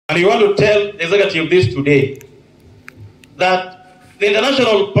And we want to tell the executive this today, that the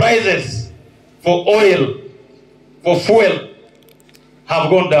international prices for oil, for fuel, have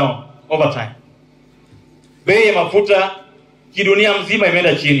gone down over time. Bei ya mafuta kidunia mzima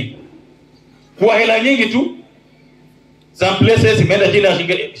imeenda chini. Kwa hela nyingi tu, some places imeenda chini ya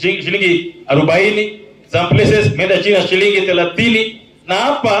shilingi 40, some places imeenda chini ya shilingi 30, na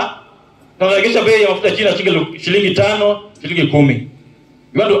hapa tunaregesha bei ya mafuta chini ya shilingi 5, shilingi 10.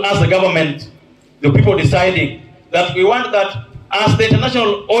 We want to ask the government, the people deciding, that we want that as the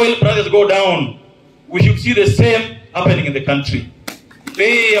international oil prices go down, we should see the same happening in the country.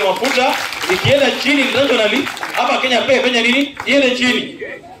 Bei ya mafuta ikienda chini internationally, hapa Kenya pay fanya nini? Iende chini.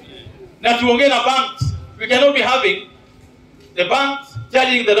 Na tuongee na banks. We cannot be having the banks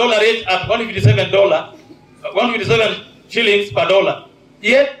charging the dollar rate at $157 shillings per dollar.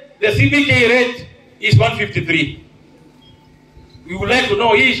 Yet the CBK rate is 153. We would like to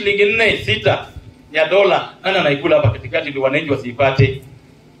know hii shilingi 4-6 ya dola nani anaikula hapa katikati ndio wananchi wasipate.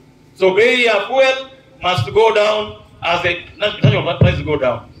 So bei ya fuel must go down as the national prices go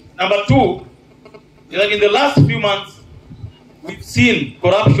down. Number 2 is that in the last few months we've seen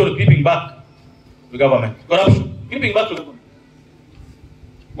corruption creeping back to government. Corruption creeping back to government.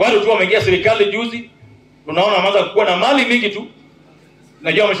 Wale tu wameingia serikali juzi, tunaona wameanza kuwa na mali mingi tu.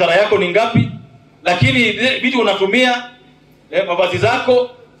 Najua mshahara yako ni ngapi, lakini vitu unatumia mavazi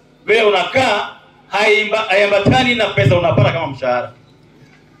zako vile unakaa haiambatani na pesa unapata kama mshahara.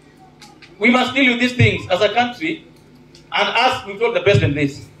 We must deal with these things as a country, and as we told the president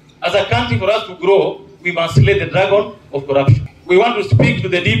this, as a country, for us to grow, we must slay the dragon of corruption. We want to speak to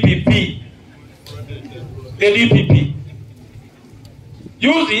the DPP. The DPP.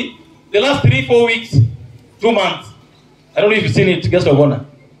 Usually, the last 3-4 weeks, 2 months, I don't know if you've seen it, guest of honor.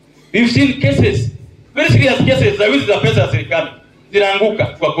 We've seen cases, very serious cases, za wizi za pesa ya serikali zinaanguka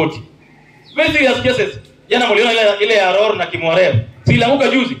kwa koti. Very serious cases. Jana mliona ile ya Ror na Kimoreo. Zilianguka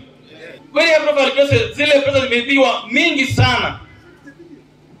juzi. Very high cases, zile pesa zimeibiwa mingi sana.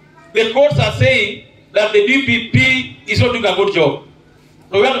 The courts are saying that the DPP is not doing a good job.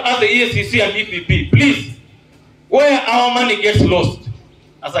 So we have to ask the EACC and DPP, please, where our money gets lost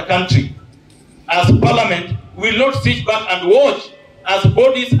as a country, as parliament, we will not sit back and watch as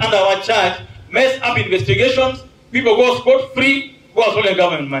bodies under our charge mess up investigations, people go scot-free, go stolen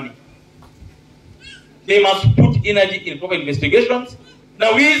government money. They must put energy in proper investigations. Na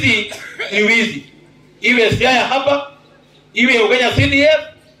wizi ni wizi. Iwe siaya hapa, iwe Uganda CDF,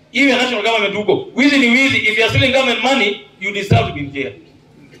 iwe national government huko. Wizi ni wizi. If you are stealing government money, you deserve to be in jail.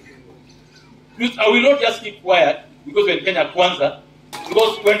 I will not just keep quiet because we're in Kenya Kwanza.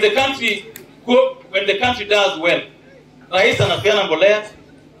 Because when the country does well, Rais anapeana mbolea,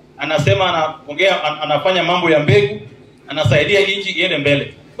 anasema anafanya mambo ya mbegu, anasaidia nchi iende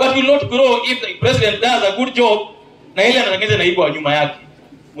mbele. But will not grow if the president does a good job na ile anatengeneza naibu wa nyuma yake.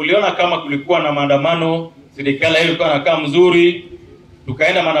 Mliona kama kulikuwa na maandamano, serikali ile ilikuwa inakaa mzuri,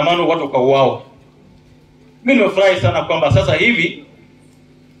 tukaenda maandamano watu wakauawa. Mimi nimefurahi sana kwamba sasa hivi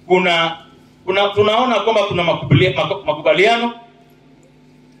tunaona kwamba kuna makubaliano,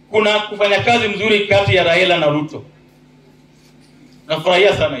 kuna kufanya kazi mzuri kati ya Raila na Ruto.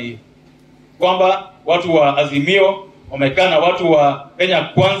 Nafurahia sana hiyo. Kwamba watu wa Azimio wamekaa na watu wa Kenya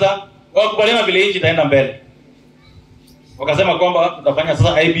Kwanza, wakubaliana vile nchi itaenda mbele. Wakasema kwamba tutafanya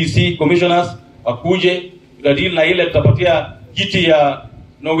sasa IBC commissioners wakuje, tutadili na ile tutapatia kiti ya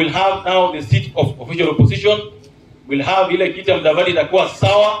we'll have now the seat of official opposition. We'll have ile kiti ya Mudavadi itakuwa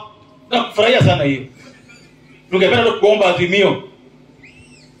sawa. Na kufurahia sana hiyo. Tungependa kuomba Azimio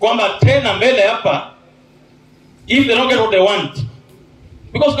kwamba tena mbele hapa, if they don't get what they want,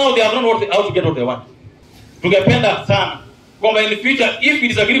 because now they have not worked out to get what they want. Tungependa sana kwamba in the future, if we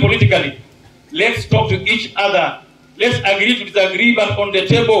disagree politically, let's talk to each other. Let's agree to disagree, but on the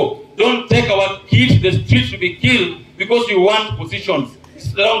table. Don't take our kids to the streets to be killed because you want positions.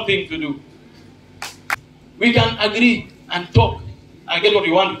 It's the wrong thing to do. We can agree and talk and get what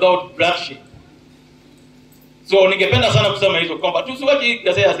we want without bloodshed. So ningependa sana kusema hizo kwamba tusiwache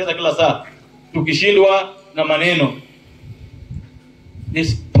siasa kila saa tukishindwa na maneno.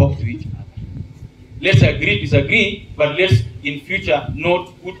 Let's talk to each other. Let's agree, disagree, but let's in future not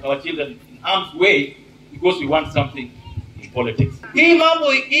put our children in harm's way because we want something in politics. Hii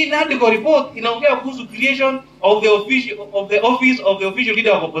mambo hii article report inaongea kuhusu creation of the office of the official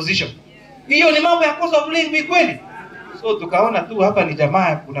leader of opposition. Hiyo ni mambo ya cost of living kweli. So tukaona tu hapa ni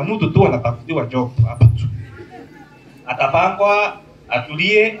jamaa, kuna mtu tu anatafutiwa job hapa tu. Atapangwa,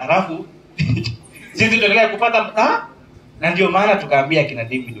 atulie, alafu sisi tutaendelea kupata na ndio maana tukaambia kina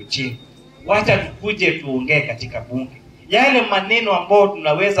David Ochieng, wacha tukuje tuongee katika bunge. yale maneno ambayo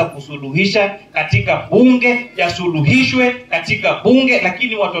tunaweza kusuluhisha katika bunge yasuluhishwe katika bunge,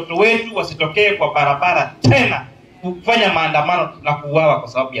 lakini watoto wetu wasitokee kwa barabara tena kufanya maandamano na kuuawa kwa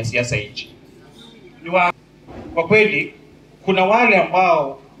sababu ya siasa nchi. Kwa kweli kuna wale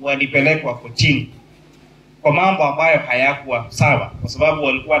ambao walipelekwa kotini kwa mambo ambayo hayakuwa sawa kwa sababu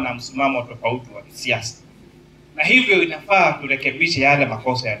walikuwa na msimamo tofauti wa kisiasa, na hivyo inafaa turekebishe yale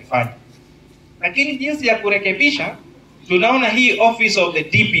makosa yalifanya. Lakini jinsi ya kurekebisha, tunaona hii office of the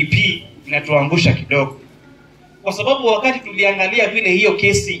DPP inatuangusha kidogo, kwa sababu wakati tuliangalia vile hiyo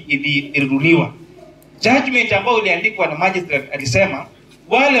kesi iliruliwa, judgment ambayo iliandikwa na magistrate alisema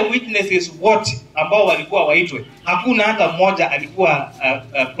wale witnesses wote ambao walikuwa waitwe, hakuna hata mmoja alikuwa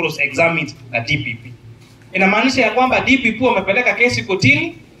cross examined na DPP. Inamaanisha ya kwamba DPP wamepeleka kesi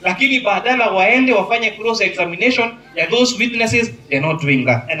kotini, lakini badala waende wafanye cross examination ya those witnesses, they're not doing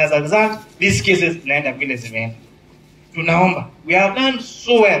that, and as a result these cases naenda vile zimeenda. Tunaomba, we have done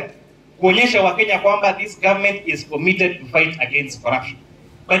so well kuonyesha Wakenya kwamba this government is committed to fight against corruption,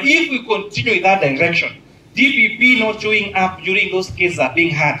 but if we continue in that direction, DPP not showing up during those cases are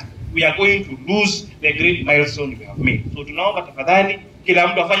being heard, we are going to lose the great milestone we have made. So tunaomba tafadhali kila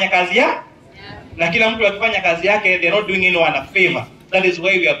mtu afanye kazi yake, na kila mtu akifanya kazi yake, they're not doing anyone a favor. That is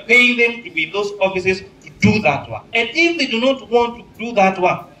why we are paying them to be in those offices to do that work. And if they do not want to do that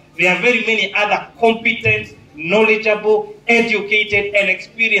work, there are very many other competent, knowledgeable, educated and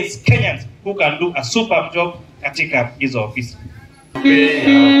experienced Kenyans who can do a superb job katika hizo ofisi.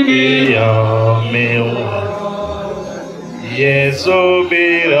 Yesu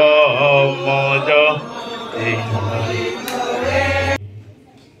bila moja.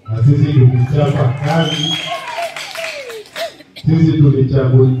 Sisi tulichapa kazi, sisi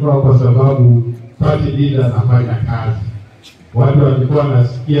tulichaguliwa kwa sababu party leader anafanya kazi. Watu walikuwa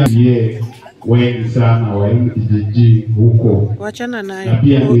nasikia wengi sana wa MTG huko. Wachana nayo.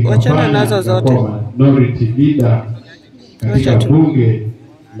 Wachana nazo zote. Minority leader katika bunge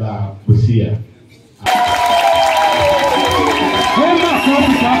la Kuria.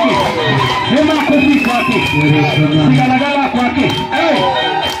 Hema kofi kwake. Sigalagala kwake.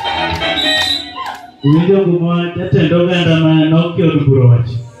 Ulijo kumoja tendoga ndama noki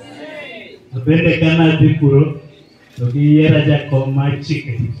oduburowachi. Apende kana dipuro. Toki yera jako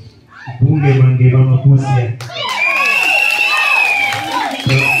machike. Bunge mangema mapusia.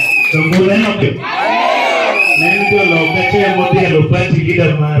 Tongole noke. Nendo lokate modia lopati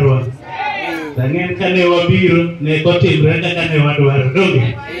gida marwa. Tangen kane wabiro ne koti brenda kane wadwaro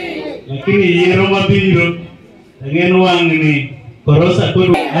doge. Lakini yero mabiro tangen wangni korosa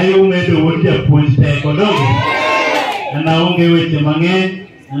kodo ayo medo wonja puonjte kodoge. Ana onge weche mang'eny,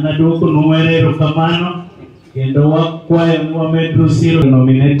 ana duoko numerero kamano kendo wakwayo Mohamed Rusiro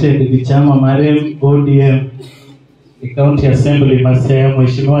nominated gi chama mare ODM the County Assembly Masaya.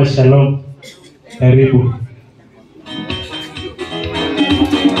 Mheshimiwa Shalom, karibu.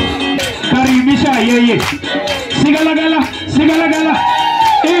 Karibisha yeye. Sigalagala.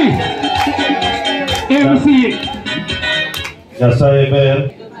 MC. Nyasaye ber.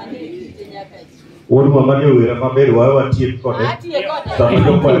 Wod mama jowera maber wawa tie kode. Sama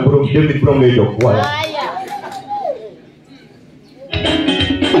jokwa bro David bro ngejo kwa.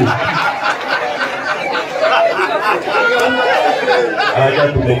 Aja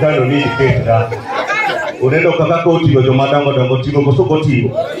tumekano ni kenda. Unendo kaka koti go jomadongo dongo tigo koso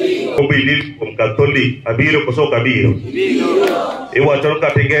kotigo. Obidi Catholic abiro koso kabiro. Iwacho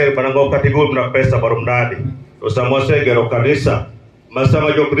katigere banango katigol na pesa baromnade. To samose gero kanisa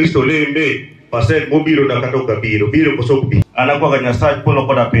masama jo Kristo lembe pasel mobiro na kato kabiro biro koso bi. Anakwa ga Nyasaye polo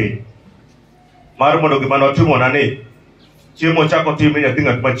koda pe. Mar mondo gima notimo nane. Chiemo chako timi nyathi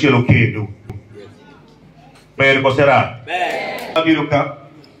ng'at machielo kendo. Ber kosera. Abiro ka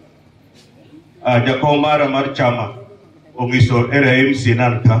jakom mara mar chama ongiso ere MC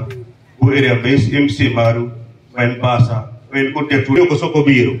nanka u ere MC maru wen basa wen kote tuyo kosoko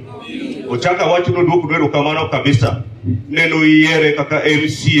biro ochaka wacho no duok dwero kamano kabisa neno iere kaka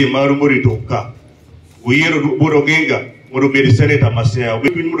MC maru moritoka uyiero boro genga mondo bed senator Masea we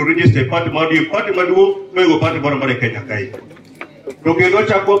mondo register party maduo nego party mara Kenya kai to kendo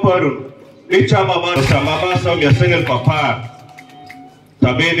chako paro ni chama mar chama basa ya sengel papa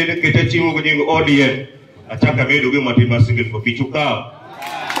tabende ne kete chimo ko nyingo ODM achaka bedo ge matima single ko pichuka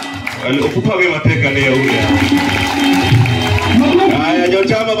okupa ge mateka ne uya aya jo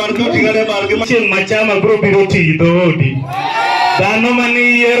chama man ko tingale bar ge Cheng machama bro biro ti dodi. Dano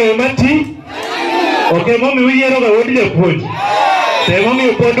mani yero mati. Okay momi uyero ga wodi le puonj. Te momi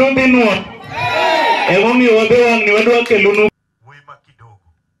upodo binwa. Momi wade wang ni wadwa kelunu. Wema kidogo.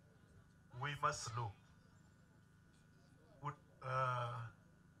 Wema slow.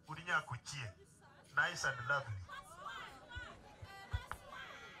 Ochieng. Nice and lovely.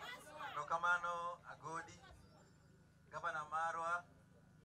 No kamano Agodi, Gavana Marwa,